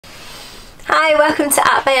Hi, welcome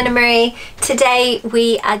to Art by Annamarie. Today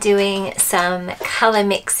we are doing some colour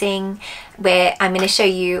mixing where I'm going to show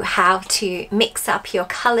you how to mix up your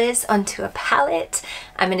colours onto a palette.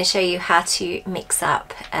 I'm going to show you how to mix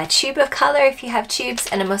up a tube of colour if you have tubes,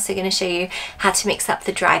 and I'm also going to show you how to mix up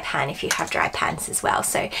the dry pan if you have dry pans as well.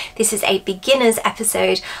 So this is a beginner's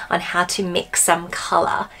episode on how to mix some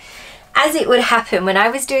colour. As it would happen, when I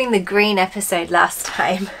was doing the green episode last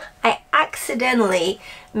time, I accidentally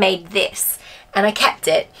made this and I kept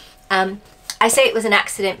it. I say it was an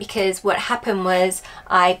accident because what happened was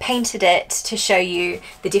I painted it to show you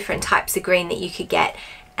the different types of green that you could get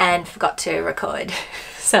and forgot to record.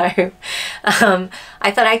 So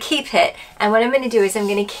I thought I'd keep it, and what I'm going to do is I'm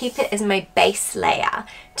going to keep it as my base layer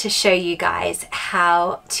to show you guys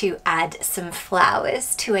how to add some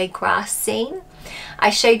flowers to a grass scene.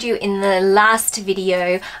 I showed you in the last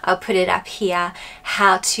video, I'll put it up here,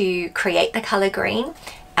 how to create the colour green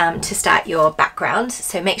to start your background.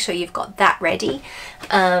 So make sure you've got that ready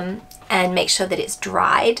and make sure that it's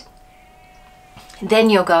dried. Then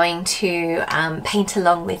you're going to paint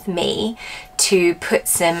along with me to put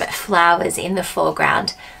some flowers in the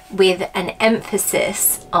foreground with an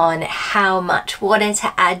emphasis on how much water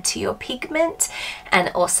to add to your pigment, and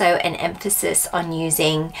also an emphasis on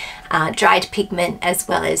using dried pigment as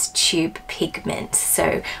well as tube pigment.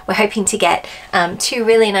 So we're hoping to get two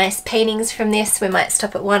really nice paintings from this. We might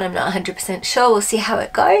stop at one, I'm not 100% sure. We'll see how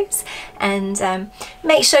it goes. And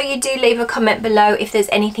make sure you do leave a comment below if there's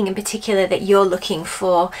anything in particular that you're looking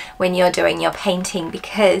for when you're doing your painting,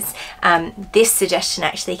 because this suggestion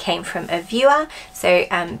actually came from a viewer. So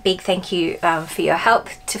big thank you for your help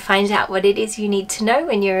to find out what it is you need to know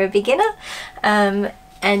when you're a beginner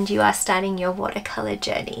and you are starting your watercolor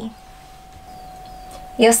journey.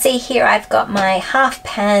 You'll see here I've got my half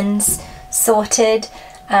pans sorted.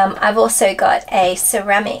 I've also got a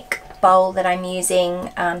ceramic bowl that I'm using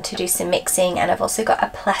to do some mixing, and I've also got a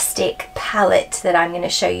plastic palette that I'm going to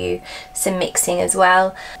show you some mixing as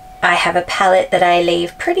well. I have a palette that I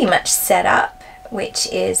leave pretty much set up, which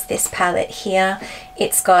is this palette here.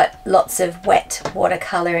 It's got lots of wet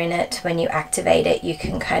watercolor in it. When you activate it, you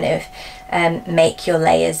can kind of make your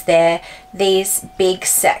layers there. These big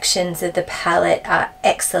sections of the palette are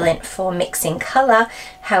excellent for mixing color.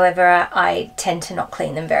 However, I tend to not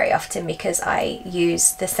clean them very often because I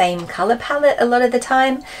use the same color palette a lot of the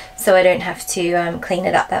time, so I don't have to clean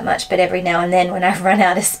it up that much. But every now and then when I've run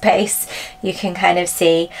out of space, you can kind of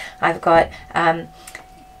see I've got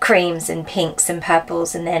creams and pinks and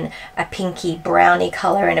purples, and then a pinky browny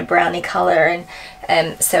color and a browny color,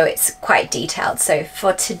 and so it's quite detailed. So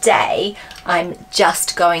for today I'm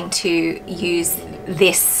just going to use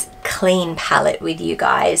this clean palette with you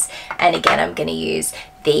guys, and again I'm going to use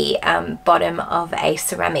the bottom of a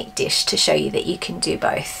ceramic dish to show you that you can do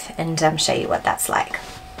both, and show you what that's like.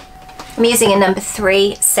 I'm using a number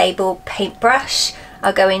 3 sable paintbrush.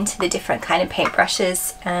 I'll go into the different kind of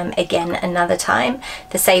paintbrushes again another time.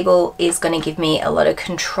 The sable is going to give me a lot of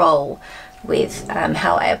control with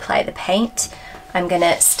how I apply the paint. I'm going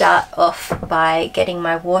to start off by getting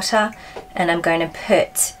my water, and I'm going to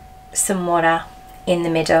put some water in the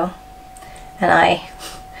middle. And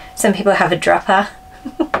some people have a dropper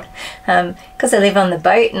because I live on the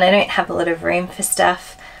boat and I don't have a lot of room for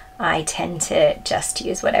stuff. I tend to just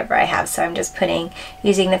use whatever I have, so I'm just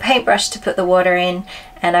using the paintbrush to put the water in,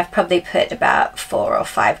 and I've probably put about 4 or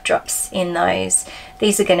 5 drops in those.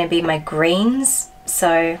 These are going to be my greens,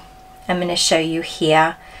 so I'm going to show you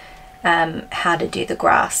here how to do the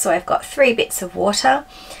grass. So I've got 3 bits of water,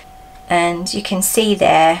 and you can see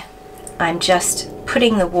there I'm just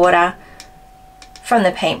putting the water from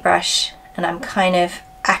the paintbrush and I'm kind of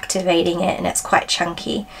activating it, and it's quite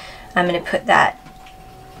chunky. I'm going to put that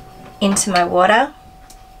into my water,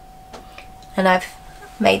 and I've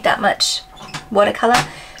made that much watercolor.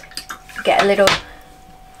 Get a little,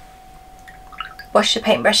 wash your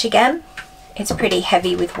paintbrush again. It's pretty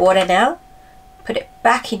heavy with water now. Put it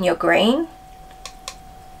back in your green,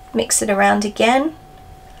 mix it around again.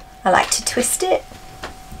 I like to twist it,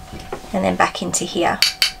 and then back into here.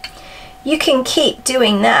 You can keep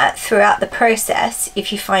doing that throughout the process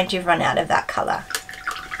if you find you've run out of that color.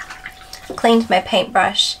 Cleaned my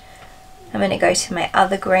paintbrush. I'm going to go to my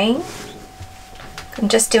other green. I'm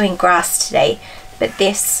just doing grass today, but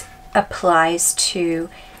this applies to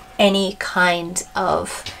any kind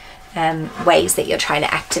of ways that you're trying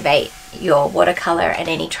to activate your watercolor and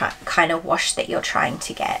any kind of wash that you're trying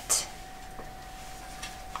to get.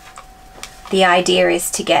 The idea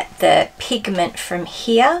is to get the pigment from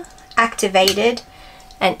here activated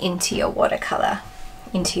and into your watercolor,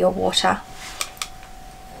 into your water.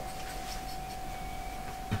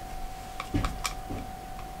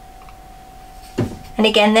 And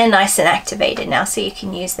again, they're nice and activated now, so you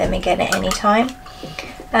can use them again at any time.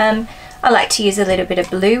 I like to use a little bit of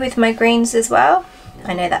blue with my greens as well.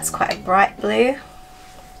 I know that's quite a bright blue,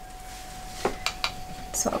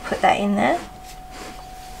 so I'll put that in there.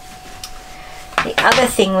 The other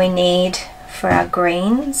thing we need for our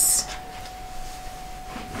greens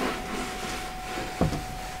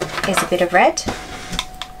is a bit of red.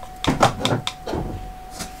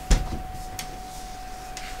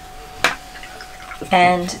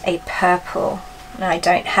 And a purple. Now I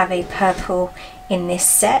don't have a purple in this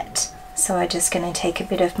set, so I'm just going to take a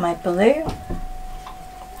bit of my blue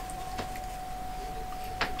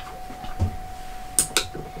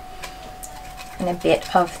and a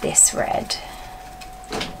bit of this red.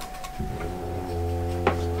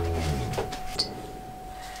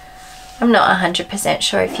 I'm not 100%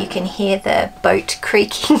 sure if you can hear the boat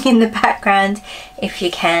creaking in the background. If you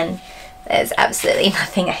can, there's absolutely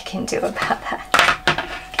nothing I can do about that.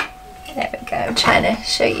 There we go, I'm trying to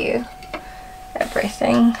show you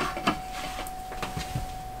everything.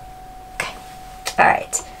 Okay,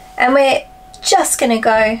 alright, and we're just going to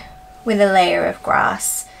go with a layer of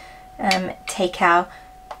grass. Take our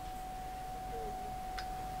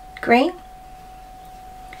green,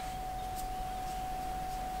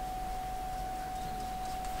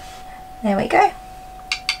 there we go.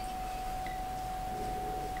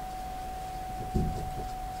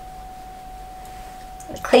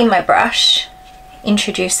 Clean my brush,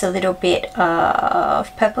 introduce a little bit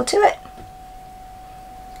of purple to it.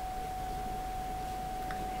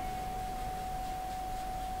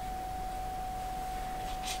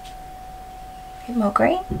 A bit more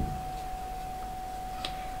green.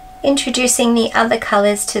 Introducing the other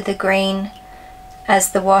colours to the green,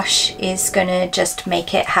 as the wash is going to just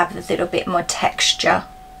make it have a little bit more texture.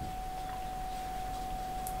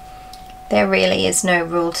 There really is no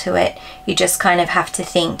rule to it. You just kind of have to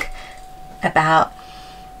think about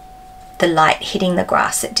the light hitting the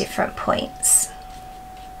grass at different points.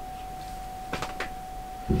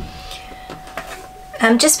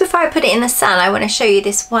 Just before I put it in the sun, I want to show you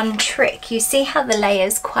this one trick. You see how the layer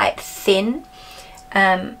is quite thin?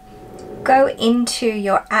 Go into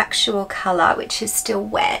your actual colour, which is still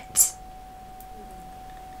wet,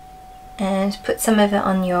 and put some of it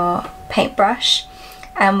on your paintbrush.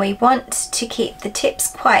 And we want to keep the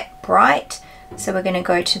tips quite bright, so we're going to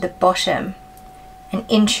go to the bottom and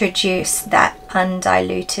introduce that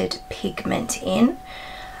undiluted pigment in.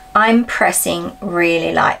 I'm pressing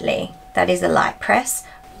really lightly. That is a light press.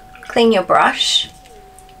 Clean your brush,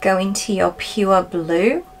 go into your pure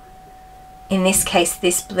blue. In this case,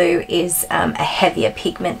 this blue is a heavier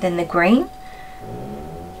pigment than the green.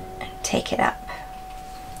 And take it up.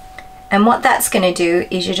 And what that's going to do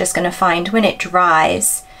is you're just going to find when it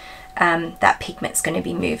dries, that pigment's going to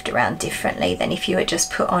be moved around differently than if you had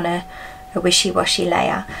just put on a wishy-washy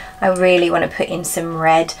layer. I really want to put in some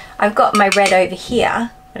red. I've got my red over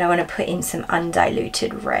here, but I want to put in some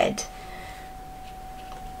undiluted red,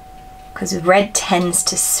 because red tends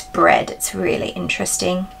to spread. It's really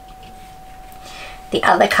interesting. The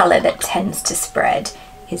other colour that tends to spread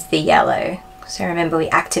is the yellow. So remember, we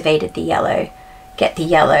activated the yellow. Get the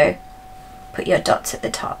yellow, put your dots at the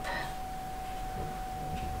top.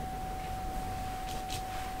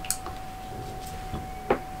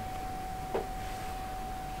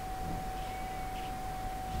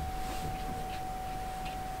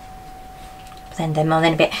 Blend them on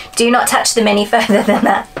in a bit. Do not touch them any further than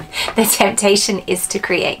that. The temptation is to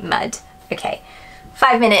create mud. Okay,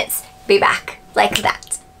 5 minutes, be back, like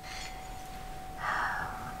that.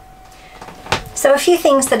 So a few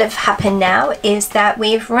things that have happened now is that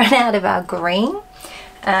we've run out of our green,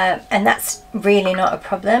 and that's really not a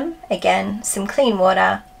problem. Again, some clean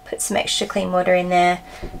water, put some extra clean water in there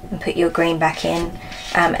and put your green back in,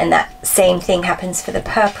 and that same thing happens for the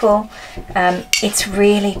purple. It's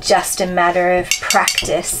really just a matter of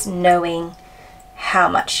practice, knowing how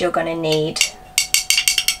much you're going to need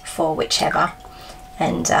for whichever.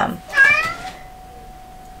 And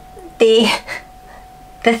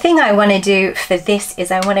the thing I want to do for this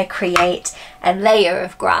is I want to create a layer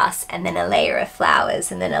of grass and then a layer of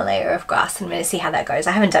flowers and then a layer of grass, and I'm going to see how that goes.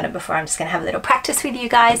 I haven't done it before. I'm just going to have a little practice with you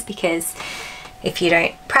guys, because if you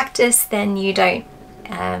don't practice, then you don't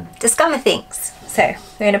discover things. So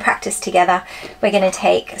we're going to practice together. We're going to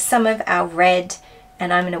take some of our red,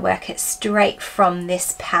 and I'm going to work it straight from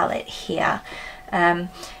this palette here.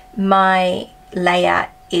 My layer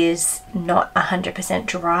is not 100%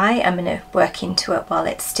 dry. I'm going to work into it while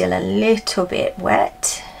it's still a little bit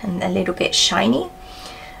wet and a little bit shiny,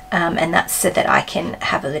 and that's so that I can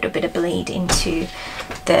have a little bit of bleed into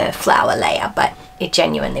the flower layer. But it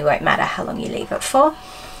genuinely won't matter how long you leave it for.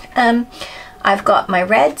 I've got my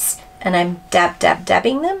reds and I'm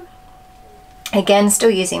dabbing them. Again,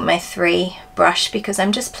 still using my 3 brush because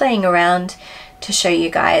I'm just playing around to show you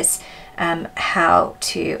guys how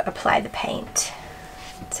to apply the paint.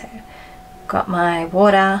 So got my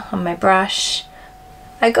water on my brush.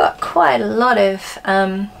 I got quite a lot of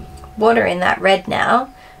water in that red now,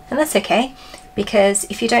 and that's okay because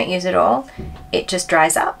if you don't use it all, it just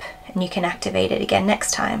dries up and you can activate it again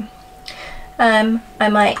next time. I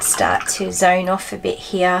might start to zone off a bit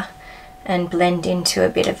here and blend into a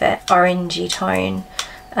bit of an orangey tone.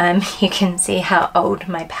 You can see how old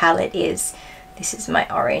my palette is. This is my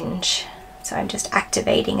orange, so I'm just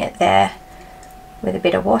activating it there with a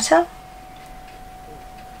bit of water.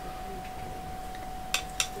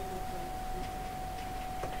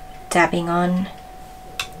 Dabbing on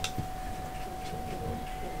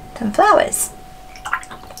some flowers.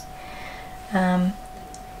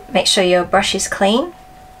 Make sure your brush is clean.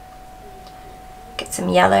 Get some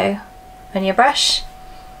yellow on your brush.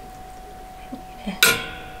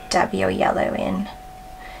 Dab your yellow in.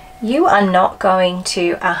 You are not going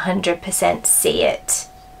to 100% see it.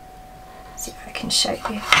 Let's see if I can show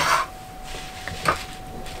you.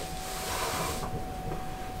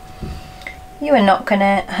 You are not going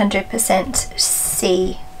to 100%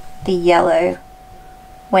 see the yellow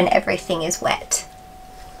when everything is wet.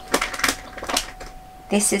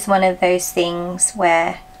 This is one of those things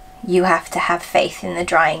where you have to have faith in the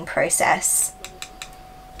drying process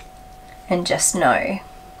and just know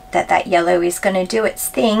that that yellow is going to do its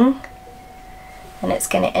thing and it's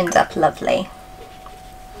going to end up lovely.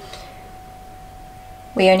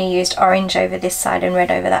 We only used orange over this side and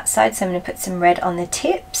red over that side, so I'm going to put some red on the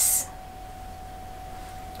tips,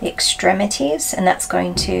 the extremities, and that's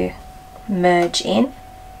going to merge in.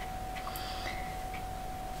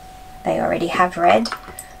 They already have red,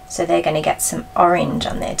 so they're going to get some orange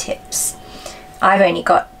on their tips. I've only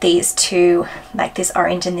got these two, like this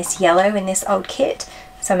orange and this yellow in this old kit,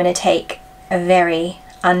 so I'm going to take a very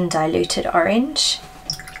undiluted orange.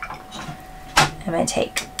 I'm going to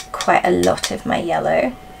take quite a lot of my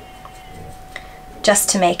yellow just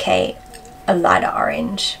to make a lighter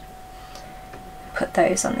orange. Put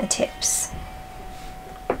those on the tips.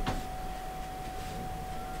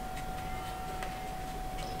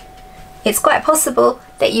 It's quite possible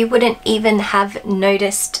that you wouldn't even have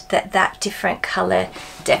noticed that that different color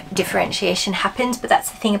differentiation happens, but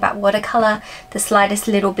that's the thing about watercolor. The slightest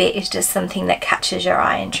little bit is just something that catches your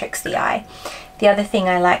eye and tricks the eye. The other thing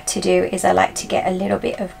I like to do is I like to get a little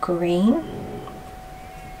bit of green,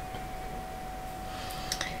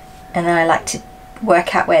 and then I like to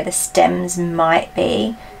work out where the stems might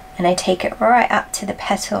be, and I take it right up to the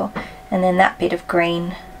petal, and then that bit of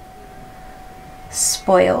green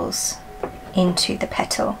spoils into the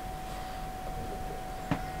petal.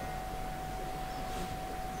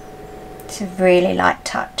 It's a really light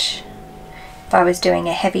touch. If I was doing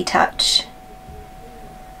a heavy touch,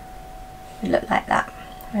 it would look like that.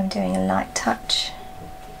 I'm doing a light touch.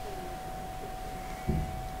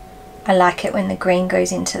 I like it when the green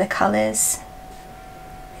goes into the colours.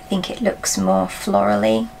 I think it looks more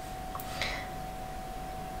florally.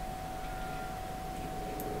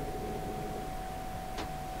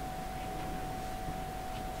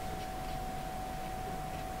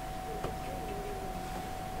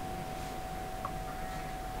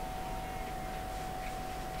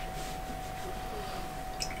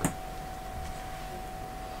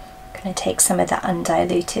 I'm going to take some of the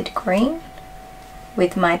undiluted green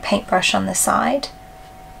with my paintbrush on the side.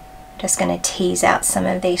 I'm just going to tease out some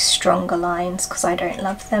of these stronger lines because I don't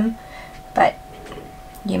love them, but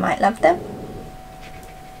you might love them.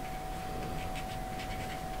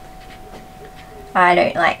 I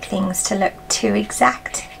don't like things to look too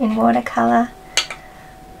exact in watercolour.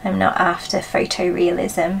 I'm not after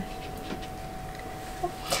photorealism.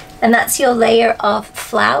 And that's your layer of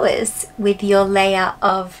flowers with your layer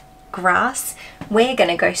of grass. We're going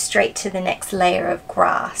to go straight to the next layer of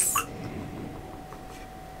grass.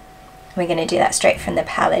 We're going to do that straight from the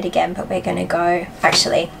palette again, but we're going to go,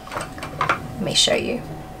 actually, let me show you.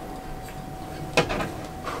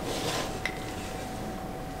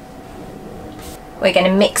 We're going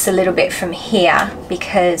to mix a little bit from here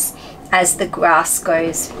because as the grass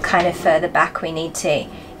goes kind of further back, we need to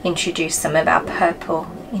introduce some of our purple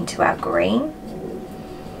into our green.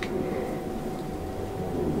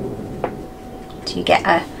 So you get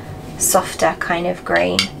a softer kind of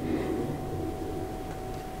green.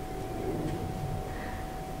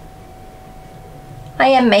 I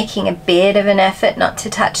am making a bit of an effort not to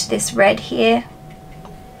touch this red here.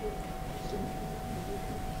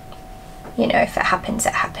 you know, if it happens,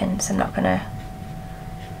 it happens. I'm not gonna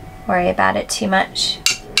worry about it too much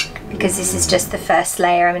because this is just the first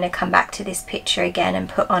layer. I'm gonna come back to this picture again and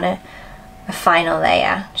put on a final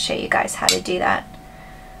layer, show you guys how to do that.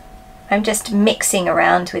 I'm just mixing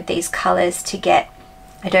around with these colors to get,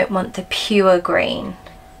 I don't want the pure green.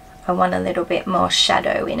 I want a little bit more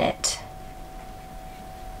shadow in it.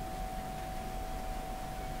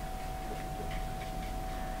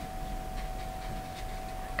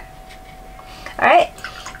 All right,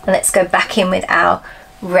 and let's go back in with our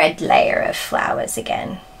red layer of flowers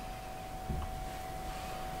again.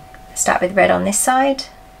 Start with red on this side.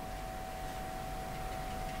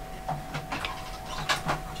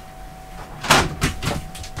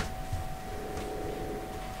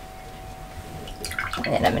 And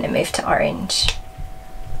then I'm going to move to orange.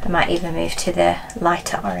 I might even move to the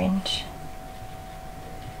lighter orange.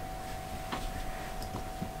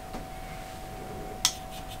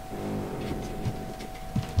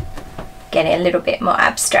 Getting a little bit more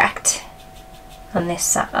abstract on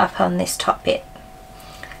this, up on this top bit,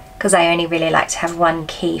 because I only really like to have one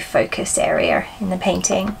key focus area in the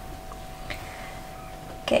painting.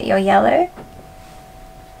 Get your yellow,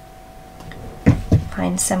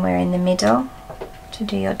 find somewhere in the middle to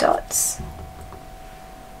do your dots.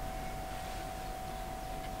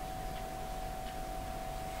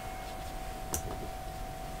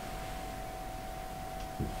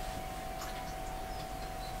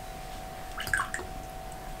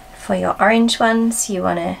 For your orange ones, you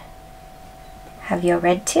want to have your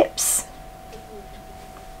red tips.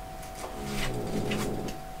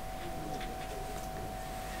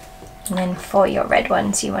 And then for your red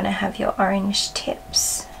ones, you want to have your orange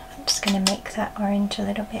tips. I'm just going to make that orange a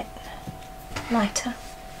little bit lighter.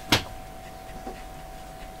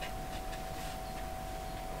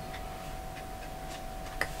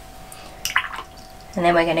 And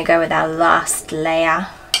then we're going to go with our last layer,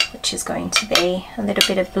 which is going to be a little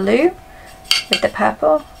bit of blue with the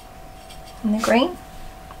purple and the green.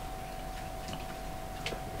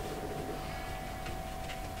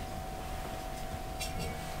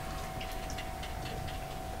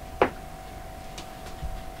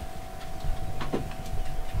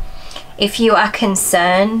 If you are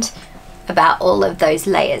concerned about all of those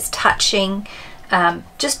layers touching,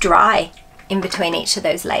 just dry in between each of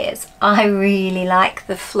those layers. I really like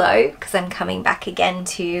the flow because I'm coming back again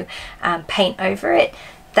to paint over it.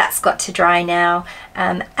 That's got to dry now.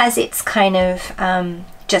 As it's kind of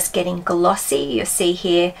just getting glossy, you'll see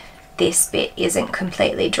here this bit isn't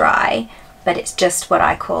completely dry, but it's just what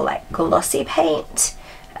I call like glossy paint,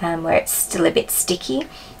 where it's still a bit sticky.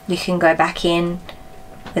 You can go back in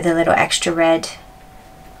with a little extra red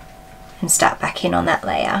and start back in on that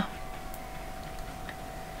layer.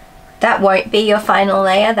 That won't be your final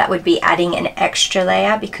layer, that would be adding an extra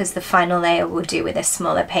layer because the final layer will do with a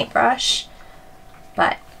smaller paintbrush.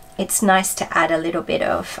 But it's nice to add a little bit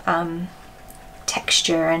of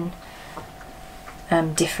texture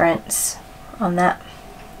and difference on that.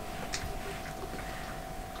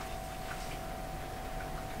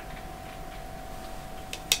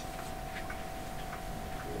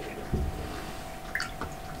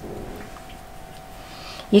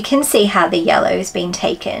 You can see how the yellow's been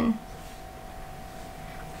taken.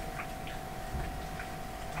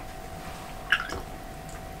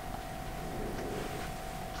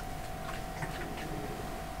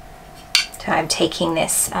 So I'm taking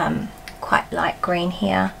this quite light green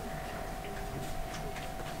here.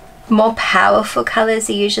 More powerful colours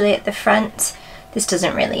are usually at the front. This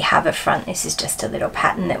doesn't really have a front, this is just a little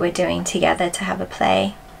pattern that we're doing together to have a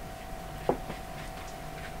play.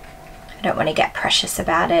 I don't want to get precious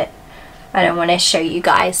about it. I don't want to show you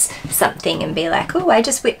guys something and be like, oh, I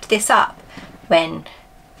just whipped this up, and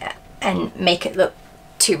make it look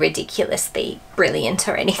too ridiculously brilliant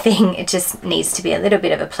or anything. It just needs to be a little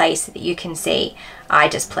bit of a play so that you can see I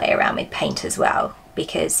just play around with paint as well,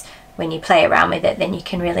 because when you play around with it then you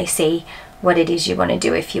can really see what it is you want to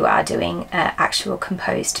do if you are doing an actual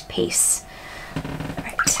composed piece.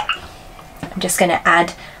 Right. I'm just going to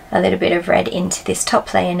add a little bit of red into this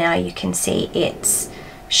top layer now. You can see it's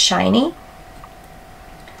shiny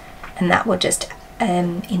and that will just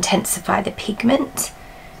intensify the pigment.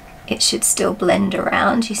 It should still blend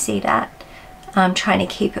around, you see that? I'm trying to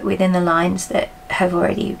keep it within the lines that have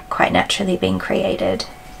already quite naturally been created.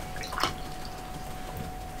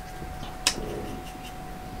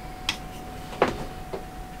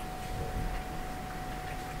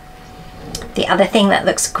 The other thing that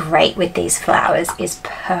looks great with these flowers is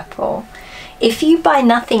purple. If you buy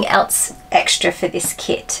nothing else extra for this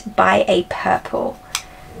kit, buy a purple.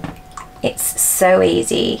 It's so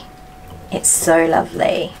easy, it's so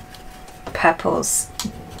lovely. purples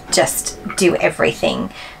just do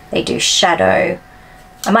everything. They do shadow.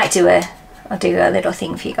 I'll do a little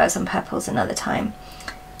thing for you guys on purples another time.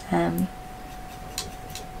 There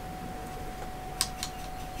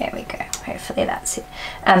we go. Hopefully that's it.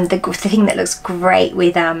 The thing that looks great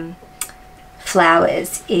with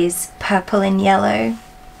flowers is purple and yellow.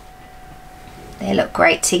 They look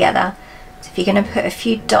great together. So if you're going to put a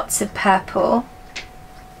few dots of purple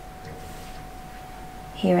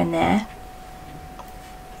here and there,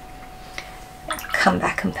 come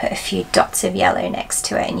back and put a few dots of yellow next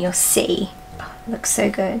to it, and you'll see, oh, it looks so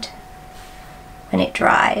good when it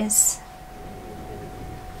dries.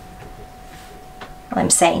 Well, I'm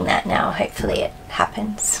saying that now, hopefully it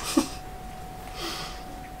happens.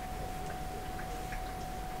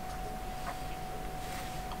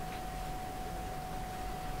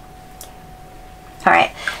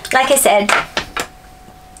 Alright, like I said,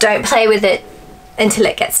 don't play with it until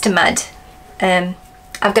it gets to mud.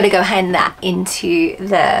 I've got to go hand that into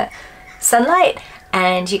the sunlight,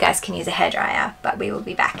 and you guys can use a hairdryer, but we will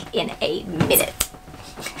be back in a minute.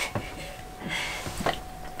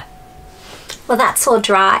 Well, that's all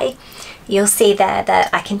dry. You'll see there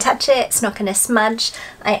that I can touch it, it's not going to smudge.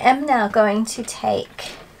 I am now going to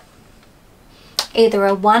take either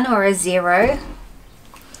a 1 or a 0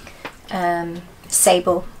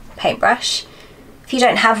 sable paintbrush. If you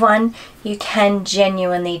don't have one, you can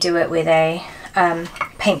genuinely do it with a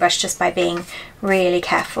paintbrush just by being really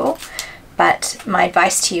careful. But my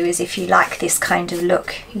advice to you is, if you like this kind of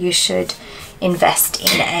look, you should invest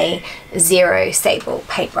in a 0 sable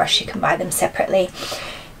paintbrush. You can buy them separately.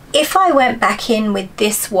 If I went back in with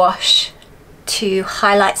this wash to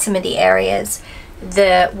highlight some of the areas,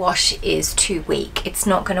 the wash is too weak. It's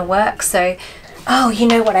not going to work. So, oh, you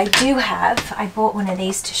know what I do have? I bought one of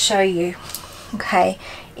these to show you. Okay,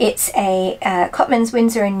 it's a Cotman's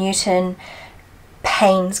Winsor & Newton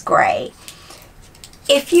Payne's Grey.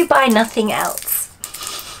 If you buy nothing else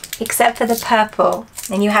except for the purple,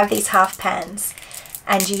 and you have these half pans,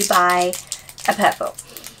 and you buy a purple,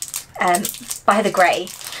 buy the grey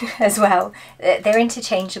as well. They're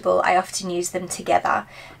interchangeable. I often use them together.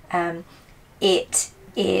 It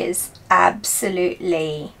is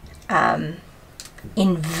absolutely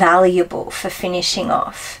invaluable for finishing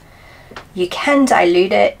off. You can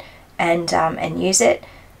dilute it and use it,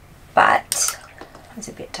 but it's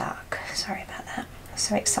a bit dark. Sorry about that. I'm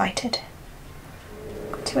so excited.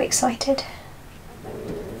 Got too excited.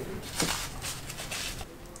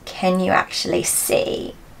 Can you actually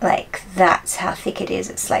see? Like, that's how thick it is.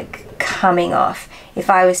 It's like coming off. If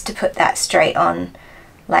I was to put that straight on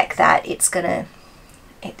like that, it's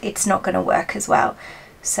not gonna work as well.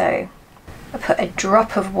 So I put a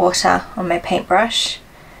drop of water on my paintbrush,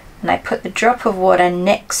 and I put the drop of water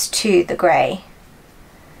next to the grey.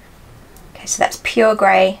 Okay, so that's pure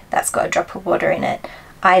grey, that's got a drop of water in it.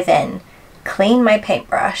 I then clean my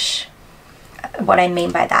paintbrush. What I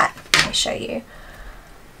mean by that, let me show you.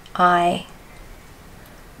 I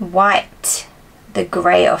wiped the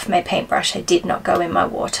grey off my paintbrush. I did not go in my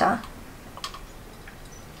water.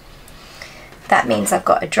 That means I've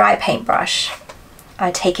got a dry paintbrush.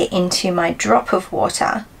 I take it into my drop of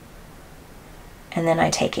water, and then I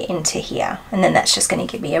take it into here, and then that's just going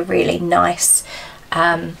to give me a really nice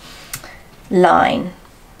line.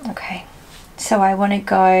 Okay, so I want to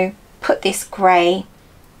go put this grey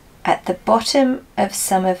at the bottom of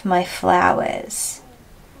some of my flowers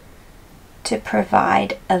to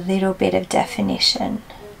provide a little bit of definition.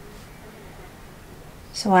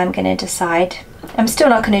 So I'm going to decide, I'm still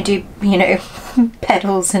not going to do, you know,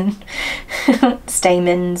 petals and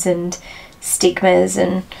stamens and stigmas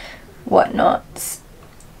and whatnot.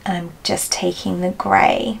 I'm just taking the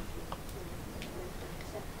grey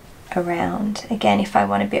around. Again, if I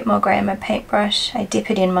want a bit more grey on my paintbrush, I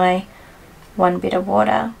dip it in my 1 bit of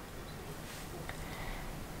water.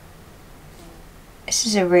 This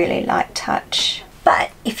is a really light touch.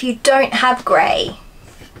 But if you don't have grey,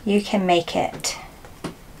 you can make it.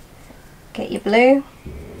 Get your blue,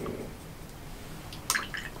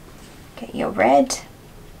 get your red,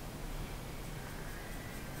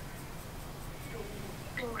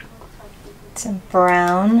 some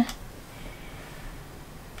brown,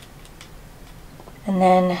 and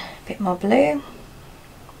then a bit more blue.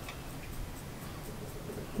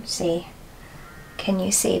 See, can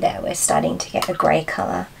you see there? We're starting to get a grey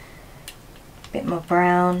colour. A bit more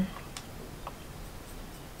brown,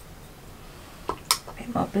 a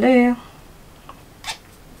bit more blue.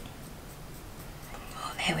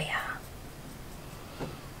 Oh, there we are.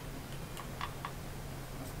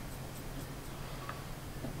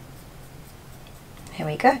 There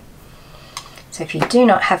we go. So if you do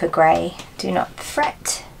not have a grey, do not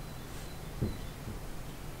fret.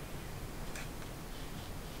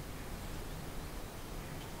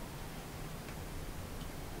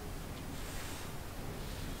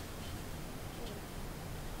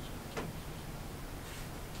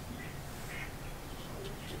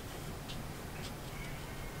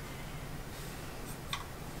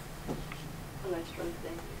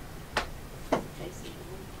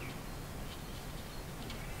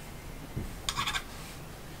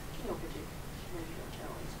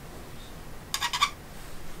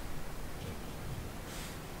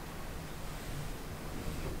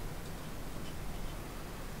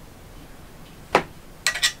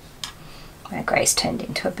 My grey's turned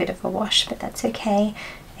into a bit of a wash, but that's okay.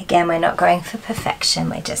 Again, we're not going for perfection,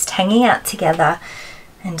 we're just hanging out together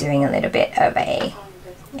and doing a little bit of a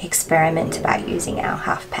experiment about using our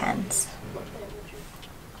half pans.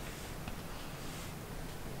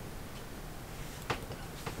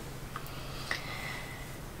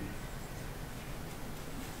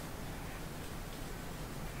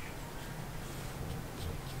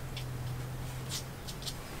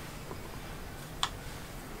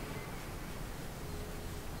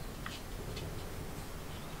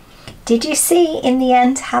 Did you see in the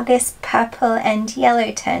end how this purple and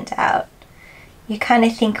yellow turned out? You kind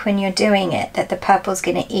of think when you're doing it that the purple's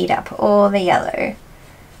going to eat up all the yellow,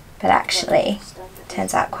 but actually it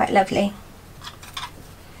turns out quite lovely.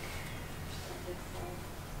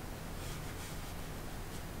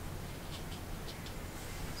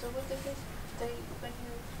 So what did they when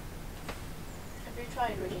you have you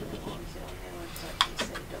tried reading them or is it on their website they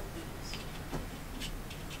say don't use?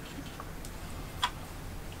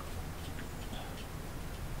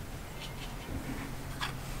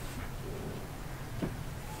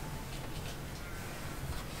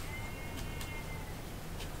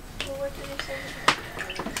 Well, what did they say?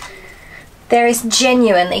 There is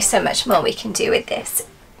genuinely so much more we can do with this,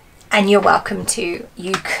 and you're welcome to.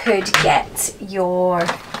 You could get your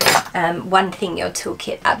one thing your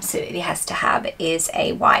toolkit absolutely has to have is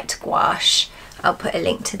a white gouache. I'll put a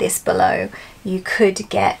link to this below. You could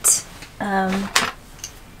get a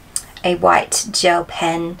white gel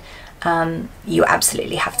pen. You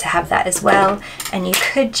absolutely have to have that as well, and you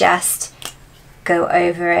could just go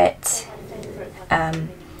over it and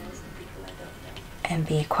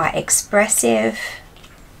be quite expressive,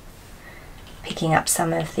 picking up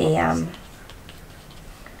some of the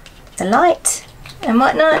light and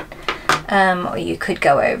whatnot, or you could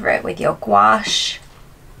go over it with your gouache.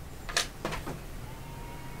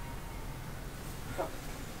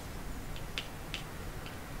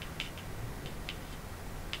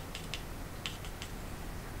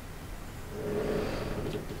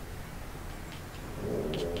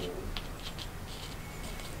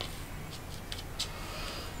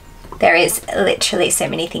 There is literally so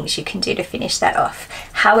many things you can do to finish that off.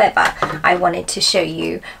 However, I wanted to show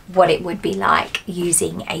you what it would be like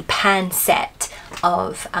using a pan set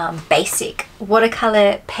of basic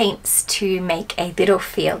watercolor paints to make a little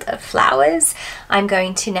field of flowers. I'm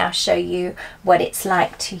going to now show you what it's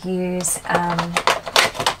like to use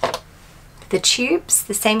the tubes,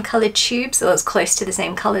 the same colored tubes, or as close to the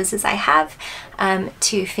same colors as I have,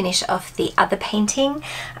 to finish off the other painting.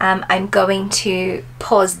 I'm going to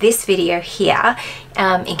pause this video here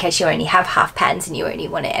in case you only have half pans and you only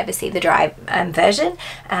want to ever see the dry version,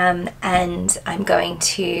 and I'm going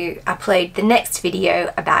to upload the next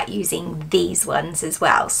video about using these ones as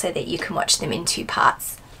well so that you can watch them in 2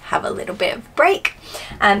 parts. Have a little bit of break.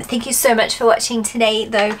 Thank you so much for watching today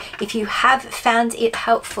though. If you have found it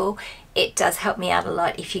helpful, it does help me out a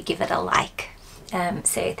lot if you give it a like.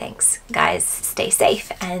 So thanks guys, stay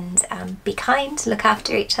safe and be kind, look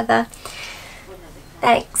after each other.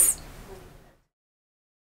 Thanks.